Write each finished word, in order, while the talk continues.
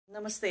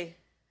Namaste,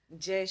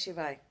 Jai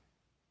Shivai.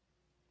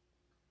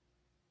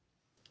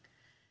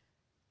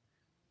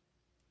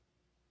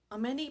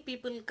 Many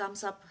people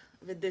comes up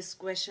with this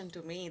question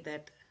to me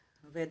that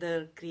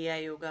whether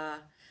Kriya Yoga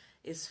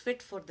is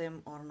fit for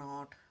them or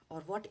not,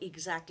 or what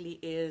exactly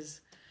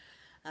is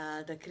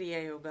the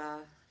Kriya Yoga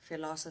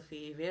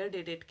philosophy, where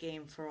did it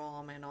came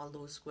from, and all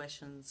those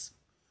questions.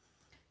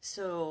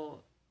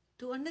 So,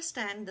 to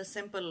understand the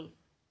simple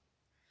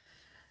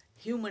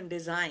human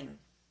design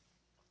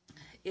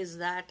is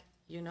that,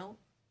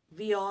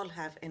 we all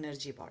have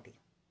energy body.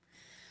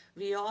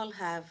 We all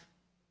have,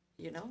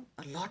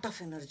 a lot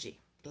of energy,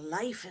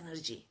 life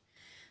energy.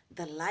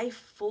 The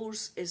life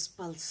force is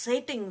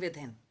pulsating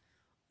within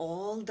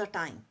all the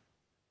time,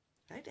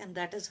 right? And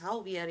that is how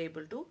we are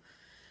able to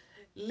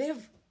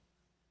live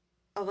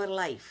our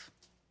life.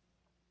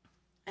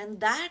 And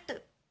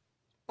that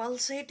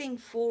pulsating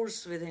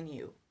force within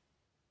you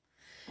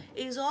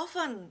is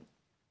often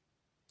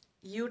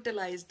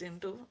utilized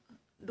into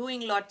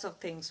doing lots of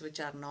things which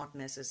are not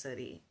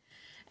necessary.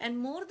 And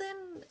more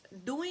than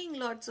doing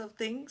lots of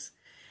things,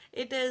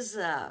 it is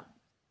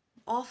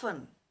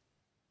often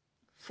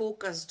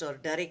focused or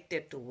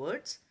directed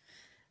towards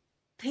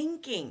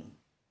thinking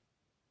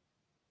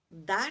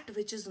that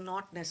which is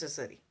not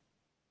necessary.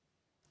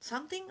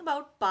 Something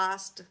about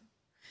past,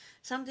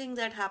 something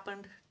that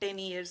happened 10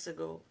 years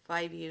ago,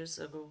 5 years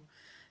ago,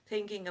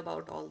 thinking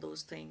about all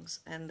those things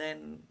and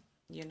then,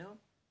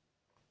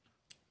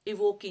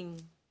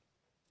 evoking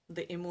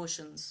the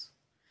emotions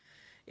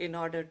in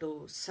order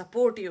to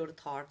support your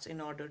thoughts, in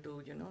order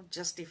to,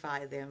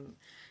 justify them.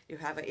 You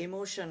have an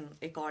emotion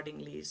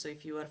accordingly. So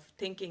if you are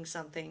thinking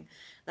something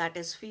that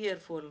is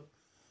fearful,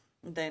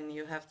 then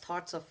you have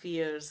thoughts of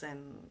fears,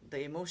 and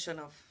the emotion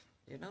of,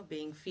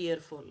 being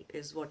fearful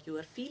is what you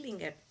are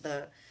feeling at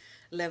the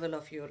level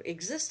of your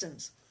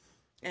existence.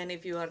 And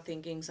if you are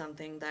thinking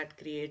something that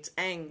creates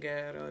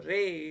anger or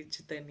rage,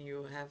 then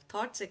you have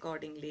thoughts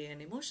accordingly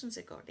and emotions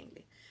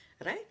accordingly,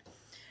 right?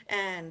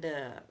 And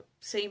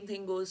same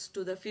thing goes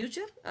to the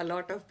future. A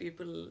lot of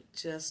people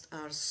just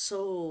are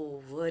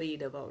so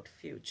worried about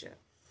future,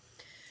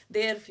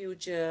 their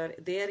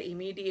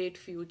immediate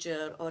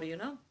future, or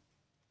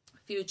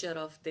future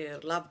of their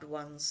loved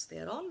ones. They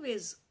are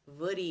always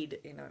worried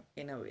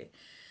in a way.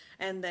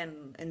 And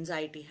then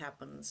anxiety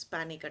happens,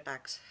 panic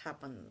attacks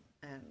happen,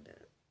 and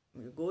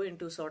you go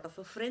into sort of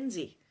a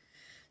frenzy.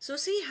 So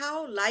see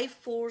how life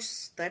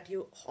force that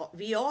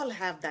we all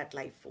have that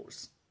life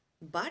force,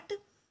 but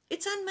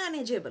it's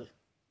unmanageable.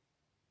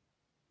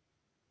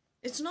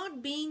 It's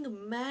not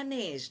being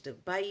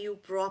managed by you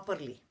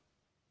properly.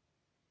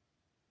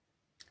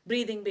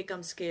 Breathing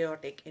becomes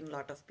chaotic in a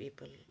lot of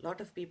people. A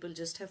lot of people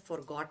just have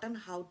forgotten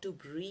how to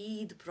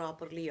breathe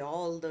properly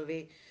all the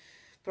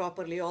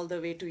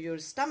way to your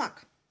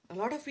stomach. A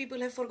lot of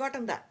people have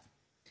forgotten that.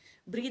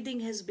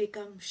 Breathing has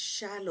become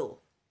shallow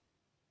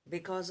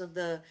because of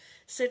the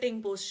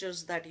sitting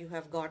postures that you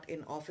have got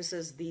in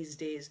offices these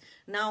days.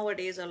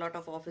 Nowadays, a lot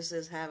of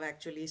offices have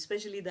actually,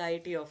 especially the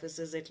IT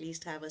offices, at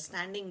least have a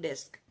standing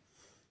desk.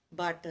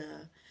 But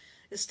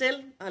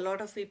still, a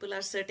lot of people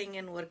are sitting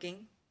and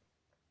working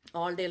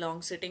all day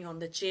long, sitting on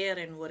the chair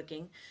and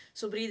working.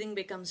 So breathing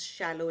becomes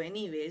shallow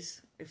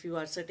anyways. If you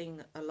are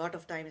sitting a lot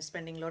of time,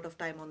 spending a lot of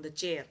time on the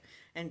chair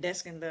and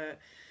desk in the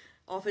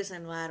office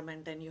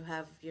environment, and you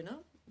have,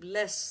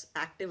 less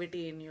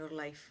activity in your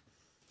life.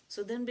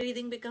 So then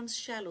breathing becomes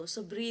shallow.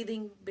 So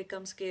breathing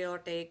becomes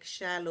chaotic,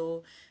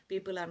 shallow.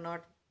 People are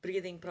not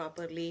breathing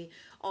properly.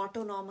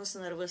 Autonomous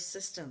nervous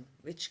system,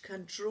 which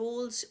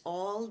controls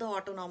all the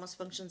autonomous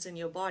functions in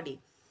your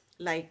body,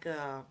 like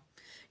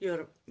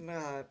your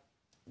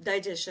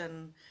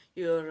digestion,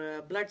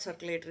 your blood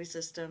circulatory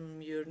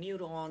system, your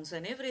neurons,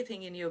 and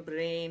everything in your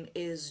brain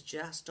is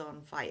just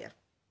on fire.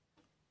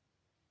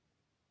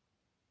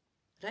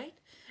 Right?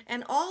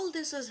 And all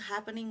this is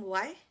happening,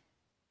 why?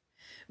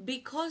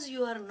 Because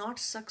you are not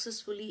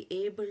successfully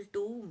able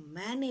to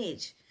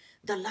manage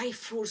the life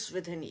force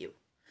within you.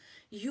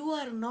 You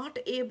are not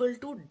able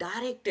to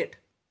direct it.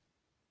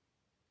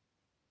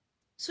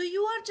 So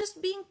you are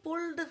just being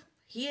pulled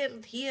here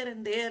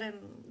and there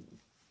and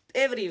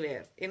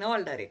everywhere in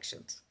all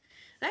directions,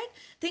 right?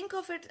 Think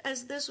of it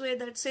as this way,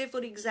 that say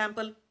for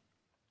example,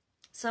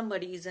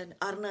 somebody is an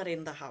earner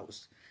in the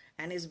house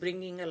and is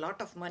bringing a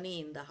lot of money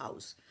in the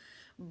house,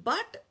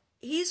 but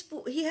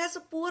he has a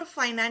poor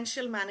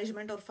financial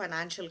management or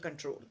financial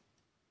control.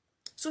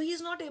 So he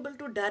is not able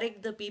to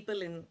direct the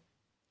people in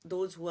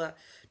those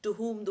to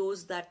whom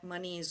that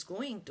money is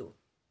going to,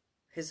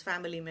 his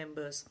family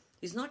members.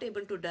 He's not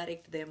able to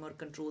direct them or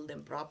control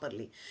them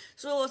properly.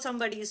 So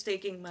somebody is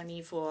taking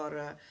money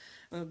for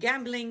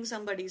gambling,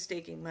 somebody is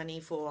taking money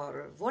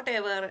for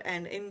whatever,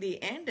 and in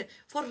the end,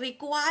 for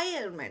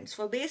requirements,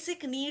 for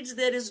basic needs,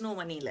 there is no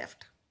money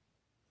left.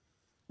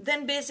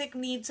 Then basic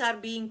needs are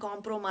being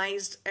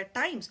compromised at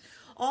times,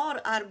 or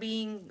are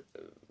being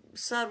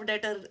served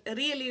at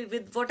really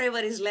with whatever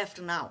is left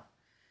now.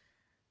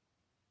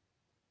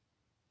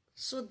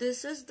 So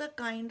this is the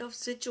kind of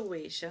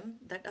situation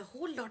that a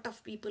whole lot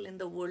of people in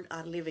the world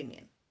are living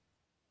in.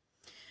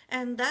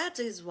 And that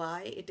is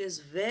why it is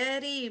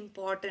very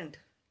important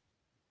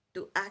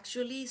to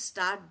actually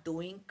start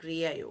doing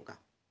Kriya Yoga.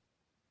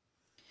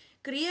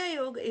 Kriya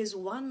Yoga is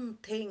one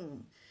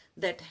thing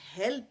that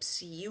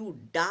helps you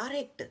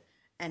direct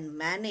and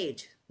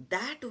manage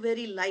that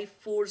very life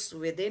force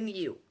within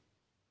you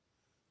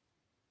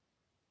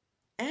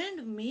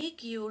and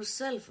make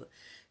yourself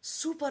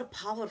super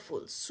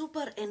powerful,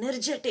 super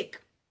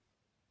energetic.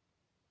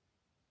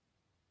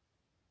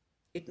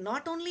 It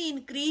not only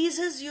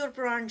increases your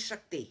Pran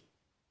Shakti,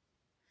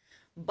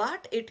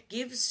 but it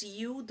gives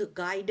you the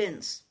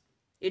guidance.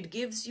 It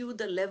gives you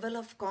the level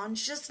of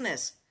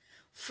consciousness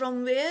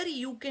from where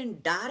you can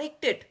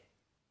direct it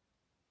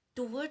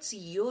towards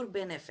your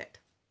benefit,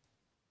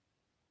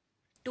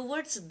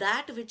 towards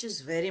that which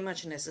is very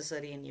much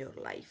necessary in your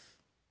life.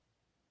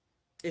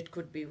 It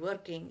could be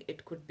working,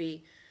 it could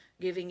be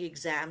giving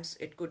exams,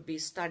 it could be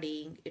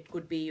studying, it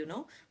could be,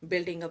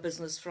 building a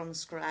business from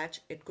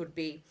scratch, it could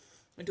be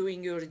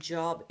doing your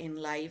job in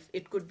life,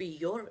 it could be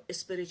your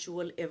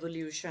spiritual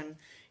evolution,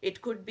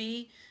 it could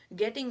be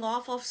getting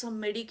off of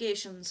some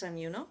medications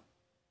and,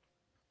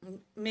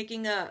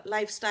 making a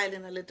lifestyle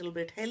in a little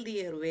bit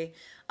healthier way.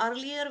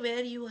 Earlier,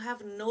 where you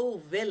have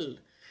no will,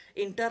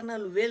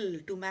 internal will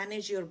to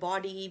manage your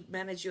body,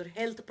 manage your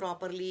health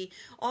properly,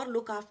 or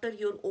look after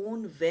your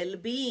own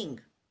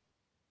well-being.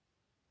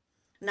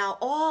 Now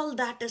all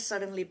that is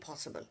suddenly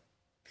possible,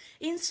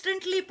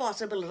 instantly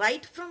possible,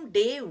 right from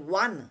day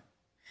one.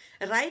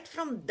 Right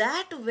from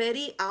that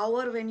very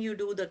hour when you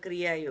do the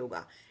Kriya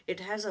Yoga, it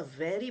has a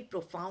very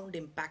profound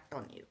impact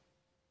on you.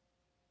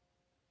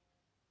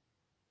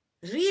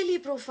 Really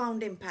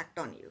profound impact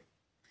on you.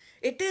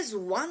 It is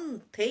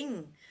one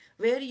thing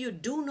where you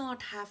do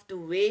not have to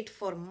wait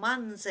for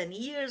months and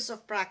years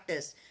of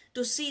practice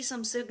to see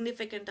some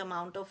significant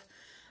amount of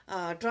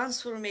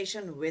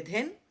transformation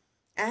within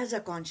as a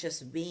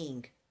conscious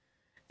being.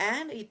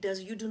 And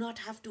you do not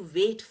have to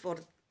wait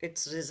for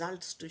its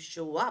results to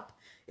show up.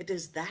 It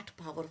is that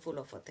powerful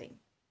of a thing.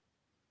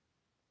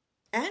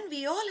 And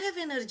we all have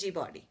energy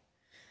body.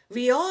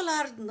 We all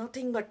are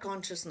nothing but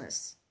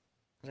consciousness,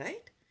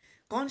 right?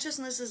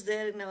 Consciousness is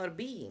there in our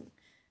being.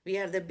 We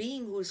are the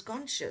being who is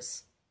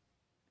conscious.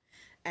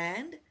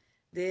 And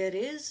there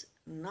is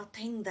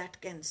nothing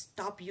that can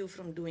stop you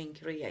from doing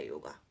Kriya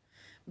Yoga.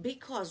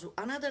 Because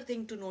another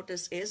thing to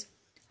notice is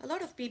a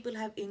lot of people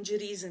have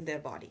injuries in their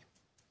body,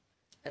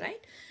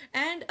 right?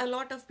 And a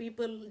lot of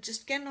people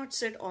just cannot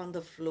sit on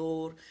the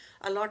floor.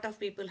 A lot of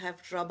people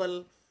have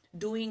trouble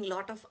doing a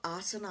lot of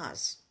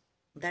asanas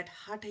that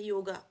Hatha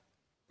Yoga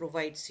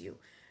provides you.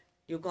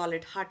 You call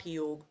it Hatha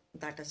Yoga,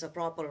 that is a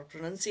proper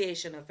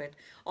pronunciation of it,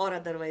 or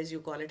otherwise you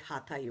call it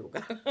Hatha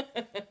Yoga.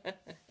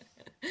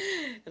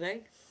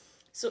 Right?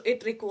 So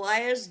it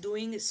requires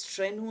doing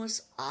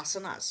strenuous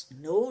asanas.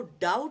 No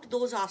doubt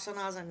those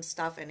asanas and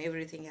stuff and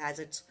everything has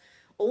its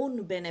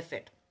own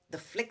benefit. The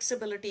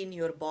flexibility in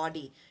your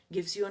body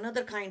gives you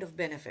another kind of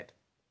benefit.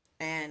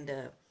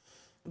 And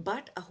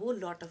but a whole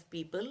lot of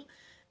people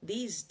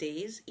these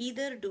days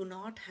either do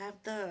not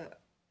have the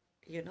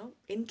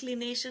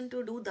inclination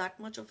to do that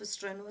much of a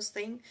strenuous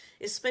thing,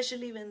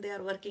 especially when they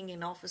are working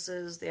in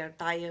offices, they are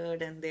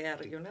tired and they are,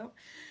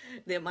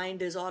 their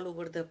mind is all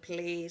over the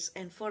place.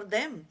 And for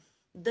them,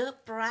 the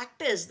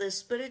practice, the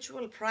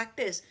spiritual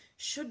practice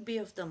should be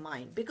of the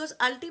mind, because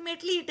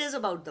ultimately it is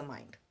about the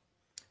mind.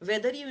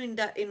 Whether you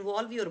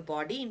involve your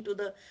body into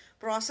the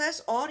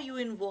process or you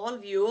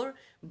involve your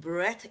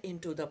breath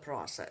into the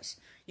process,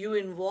 you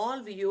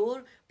involve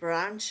your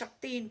Pran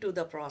Shakti into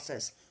the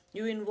process,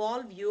 you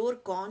involve your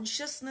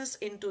consciousness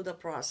into the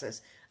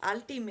process.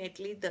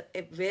 Ultimately,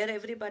 where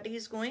everybody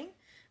is going,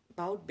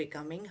 about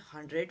becoming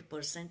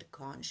 100%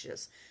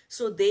 conscious.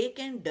 So they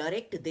can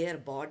direct their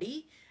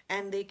body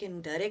and they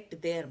can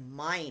direct their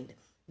mind.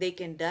 They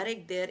can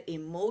direct their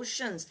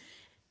emotions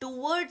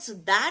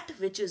towards that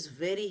which is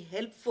very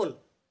helpful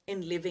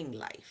in living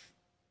life.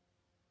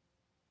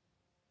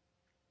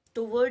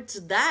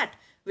 Towards that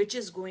which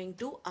is going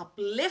to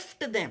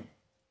uplift them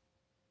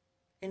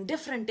in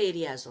different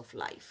areas of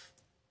life.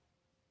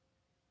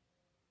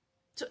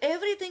 So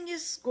everything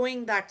is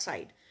going that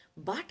side.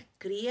 But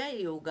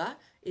Kriya Yoga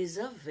is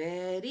a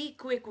very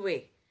quick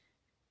way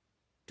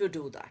to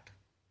do that.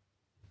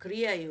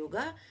 Kriya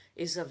Yoga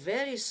is a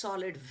very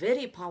solid,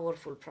 very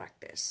powerful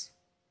practice.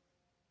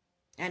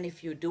 And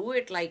if you do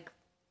it like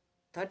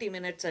 30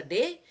 minutes a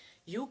day,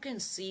 you can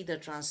see the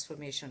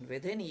transformation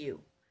within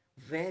you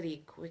very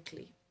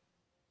quickly.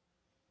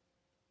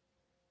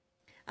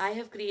 I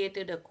have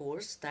created a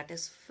course that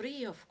is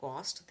free of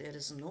cost. There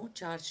is no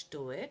charge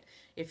to it.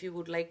 If you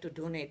would like to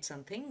donate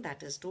something,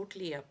 that is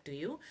totally up to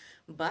you.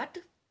 But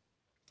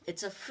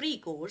it's a free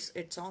course.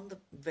 It's on the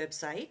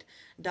website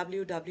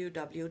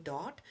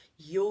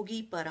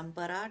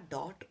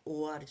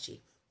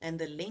www.yogiparampara.org. And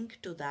the link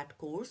to that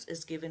course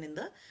is given in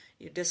the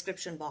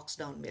description box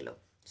down below.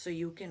 So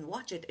you can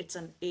watch it. It's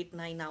an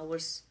 8-9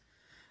 hours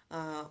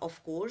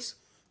of course.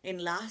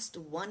 In last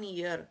 1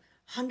 year,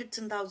 hundreds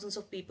and thousands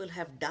of people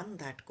have done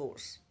that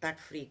course, that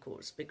free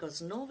course,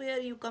 because nowhere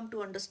you come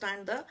to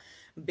understand the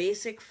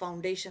basic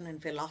foundation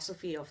and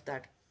philosophy of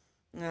that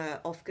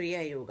of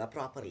Kriya Yoga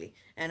properly.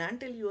 And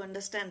until you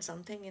understand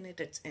something in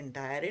its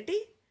entirety,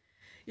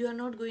 you are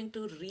not going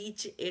to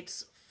reach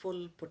its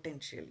full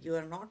potential. You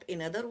are not,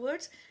 in other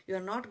words, you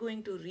are not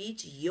going to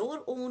reach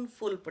your own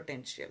full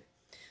potential.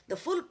 The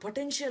full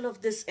potential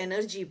of this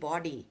energy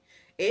body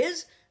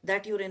is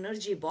that your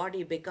energy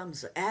body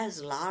becomes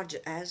as large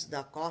as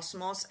the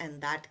cosmos,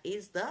 and that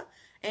is the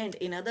end.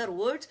 In other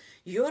words,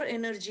 your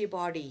energy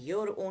body,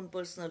 your own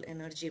personal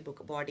energy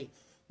body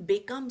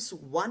becomes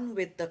one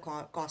with the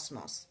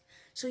cosmos.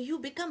 So you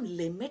become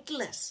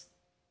limitless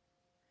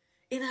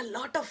in a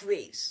lot of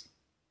ways.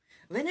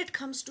 When it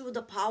comes to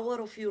the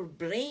power of your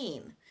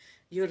brain,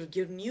 your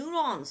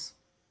neurons,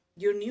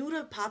 your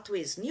neural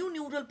pathways, new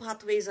neural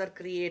pathways are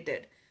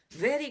created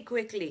very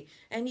quickly,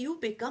 and you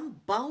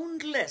become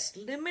boundless,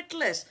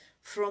 limitless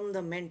from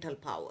the mental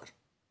power.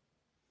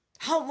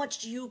 How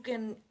much you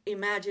can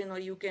imagine, or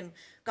you can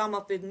come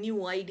up with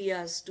new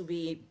ideas to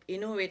be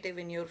innovative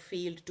in your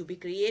field, to be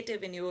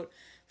creative in your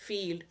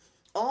field,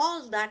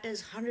 all that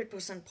is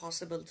 100%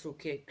 possible through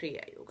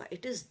Kriya Yoga.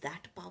 It is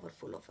that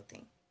powerful of a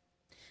thing.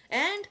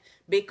 And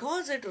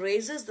because it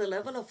raises the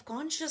level of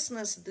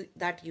consciousness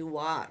that you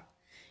are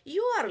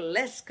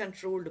less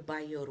controlled by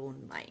your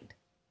own mind.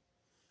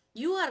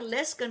 You are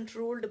less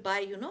controlled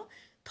by,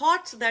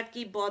 thoughts that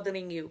keep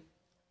bothering you,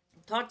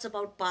 thoughts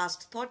about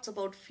past, thoughts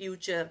about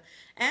future.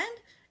 And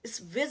it's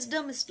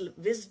wisdom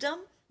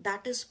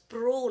that is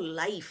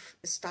pro-life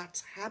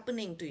starts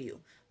happening to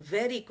you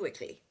very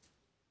quickly.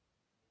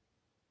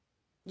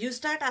 You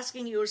start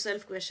asking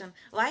yourself question,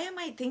 why am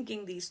I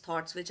thinking these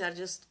thoughts which are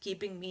just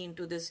keeping me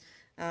into this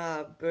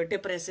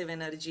depressive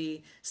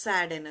energy,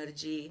 sad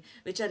energy,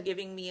 which are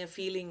giving me a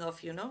feeling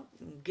of,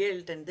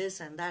 guilt and this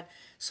and that.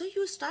 So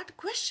you start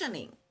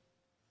questioning.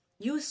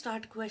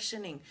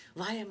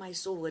 Why am I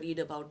so worried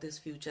about this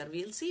future?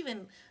 We'll see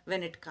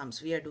when it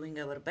comes. We are doing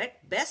our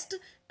best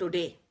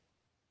today.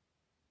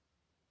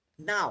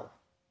 Now.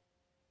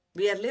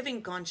 We are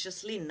living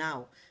consciously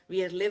now.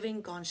 We are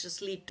living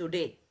consciously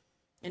today.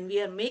 And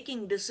we are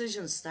making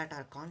decisions that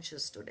are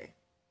conscious today.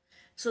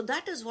 So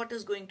that is what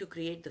is going to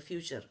create the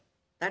future.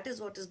 That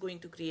is what is going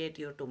to create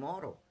your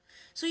tomorrow.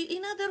 So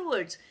in other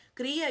words,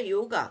 Kriya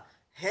Yoga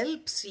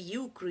helps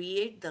you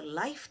create the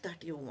life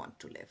that you want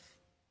to live.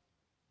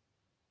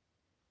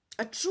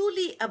 A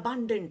truly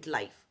abundant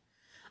life.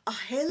 A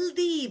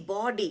healthy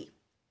body.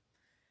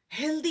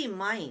 Healthy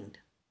mind.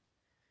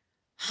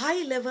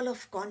 High level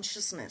of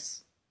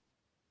consciousness.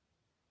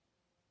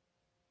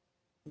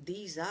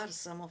 These are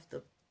some of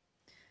the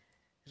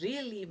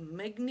really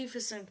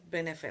magnificent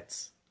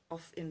benefits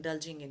of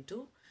indulging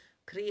into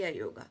Kriya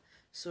Yoga.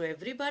 So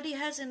everybody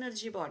has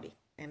energy body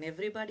and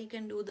everybody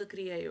can do the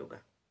Kriya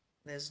Yoga.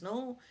 There's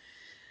no,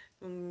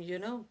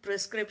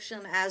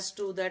 prescription as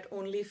to that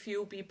only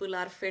few people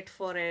are fit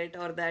for it,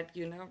 or that,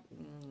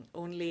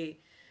 only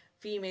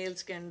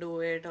females can do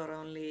it, or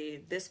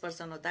only this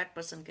person or that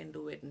person can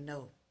do it.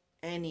 No.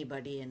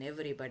 Anybody and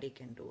everybody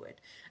can do it.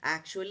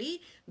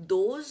 Actually,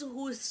 those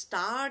who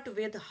start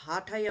with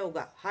Hatha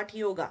Yoga,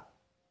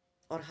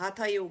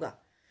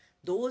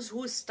 those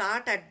who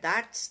start at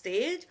that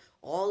stage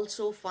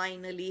also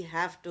finally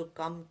have to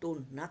come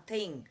to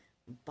nothing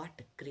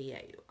but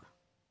Kriya Yoga.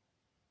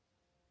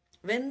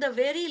 When the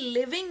very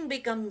living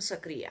becomes a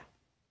Kriya.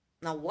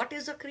 Now, what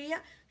is a Kriya?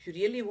 If you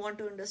really want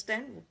to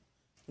understand,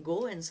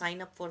 go and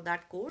sign up for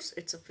that course.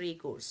 It's a free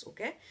course,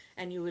 okay?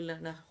 And you will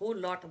learn a whole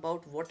lot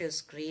about what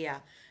is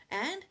Kriya.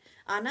 And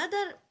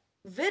another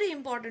very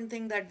important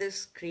thing that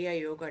this Kriya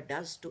Yoga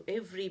does to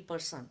every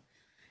person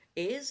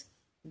is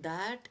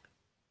that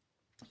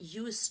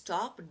you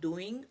stop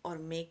doing or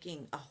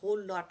making a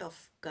whole lot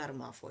of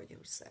karma for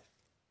yourself.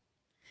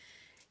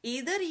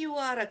 Either you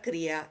are in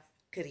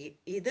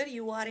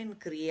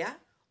Kriya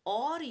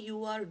or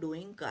you are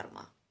doing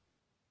karma.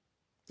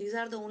 These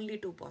are the only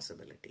two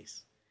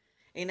possibilities.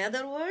 In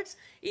other words,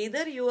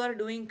 either you are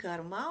doing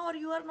karma or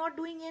you are not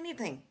doing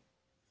anything.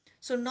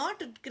 So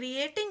not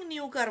creating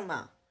new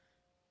karma,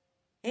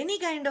 any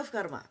kind of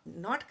karma,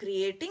 not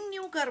creating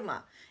new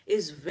karma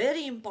is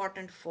very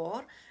important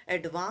for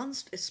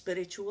advanced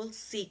spiritual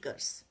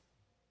seekers.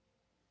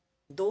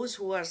 Those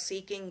who are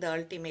seeking the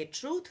ultimate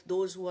truth,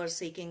 those who are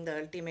seeking the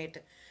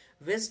ultimate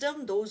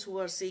wisdom, those who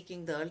are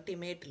seeking the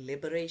ultimate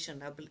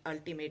liberation,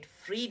 ultimate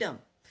freedom,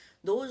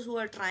 those who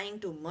are trying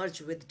to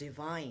merge with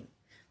divine,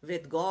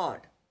 with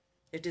God.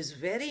 It is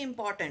very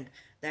important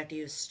that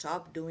you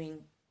stop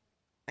doing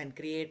and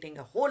creating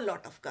a whole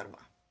lot of karma.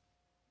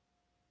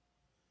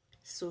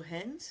 So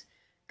hence,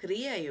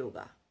 Kriya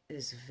Yoga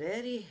is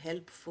very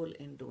helpful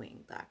in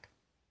doing that.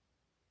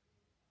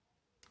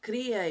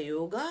 Kriya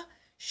Yoga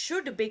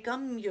should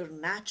become your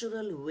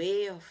natural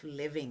way of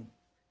living.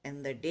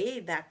 And the day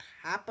that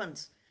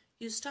happens,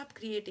 you stop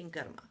creating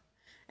karma.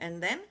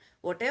 And then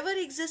whatever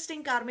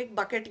existing karmic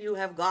bucket you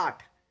have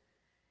got,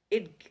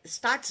 it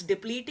starts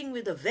depleting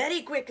with a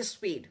very quick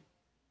speed.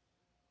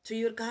 So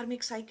your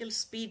karmic cycle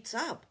speeds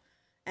up.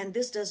 And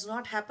this does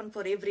not happen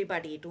for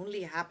everybody. It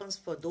only happens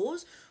for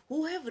those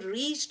who have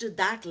reached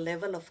that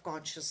level of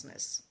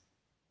consciousness.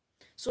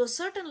 So a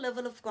certain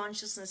level of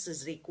consciousness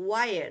is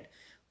required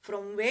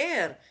from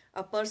where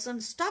a person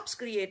stops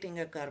creating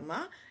a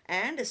karma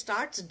and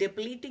starts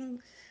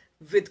depleting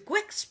with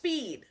quick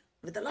speed,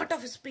 with a lot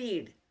of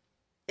speed,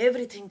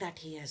 everything that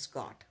he has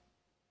got.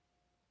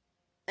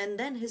 And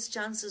then his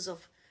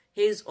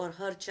or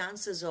her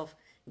chances of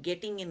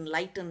getting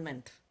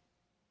enlightenment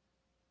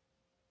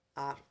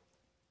are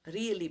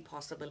really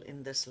possible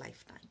in this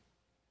lifetime.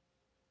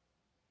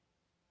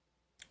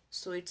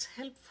 So it's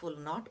helpful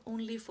not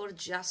only for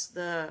just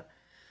the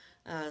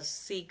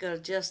seeker,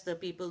 just the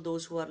people,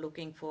 those who are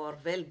looking for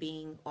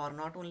well-being, or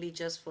not only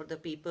just for the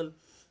people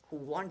who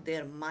want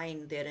their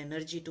mind, their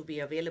energy to be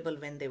available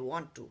when they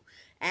want to,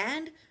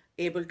 and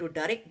able to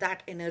direct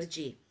that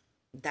energy,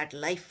 that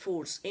life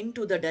force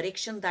into the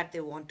direction that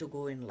they want to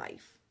go in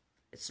life.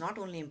 It's not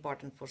only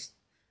important for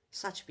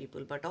such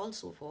people, but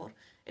also for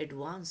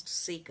advanced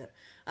seeker.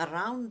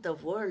 Around the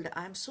world,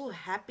 I'm so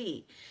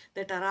happy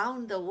that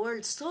around the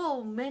world,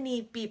 so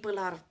many people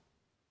are,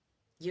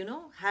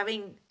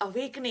 having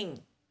awakening,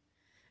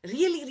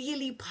 really,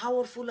 really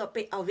powerful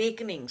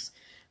awakenings,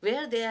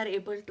 where they are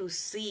able to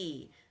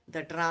see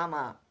the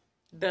drama,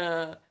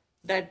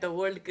 that the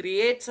world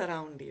creates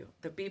around you,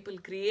 the people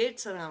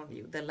creates around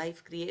you, the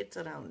life creates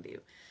around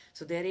you.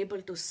 So they are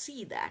able to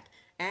see that,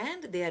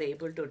 and they are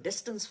able to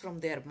distance from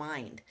their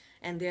mind,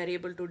 and they are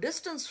able to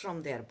distance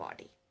from their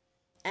body.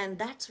 And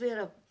that's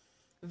where a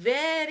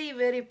very,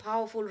 very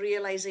powerful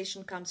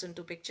realization comes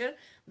into picture,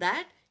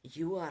 that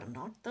you are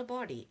not the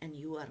body and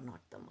you are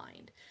not the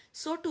mind.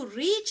 So to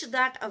reach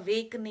that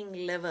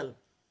awakening level,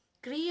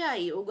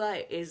 Kriya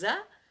Yoga is a,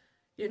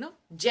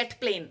 jet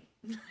plane.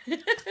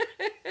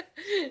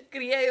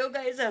 Kriya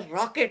Yoga is a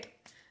rocket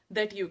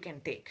that you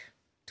can take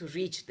to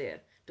reach there,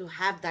 to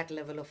have that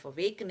level of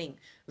awakening,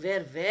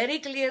 where very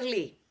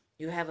clearly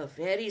you have a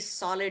very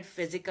solid,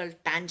 physical,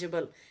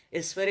 tangible,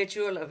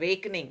 spiritual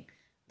awakening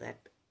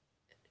that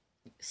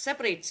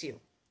separates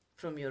you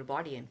from your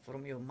body and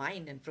from your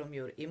mind and from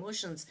your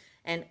emotions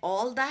and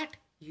all that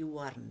you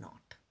are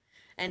not,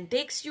 and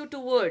takes you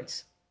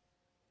towards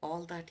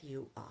all that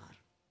you are.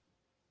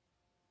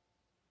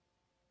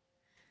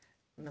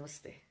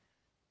 Namaste.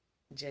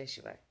 Jai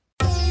Shivaya.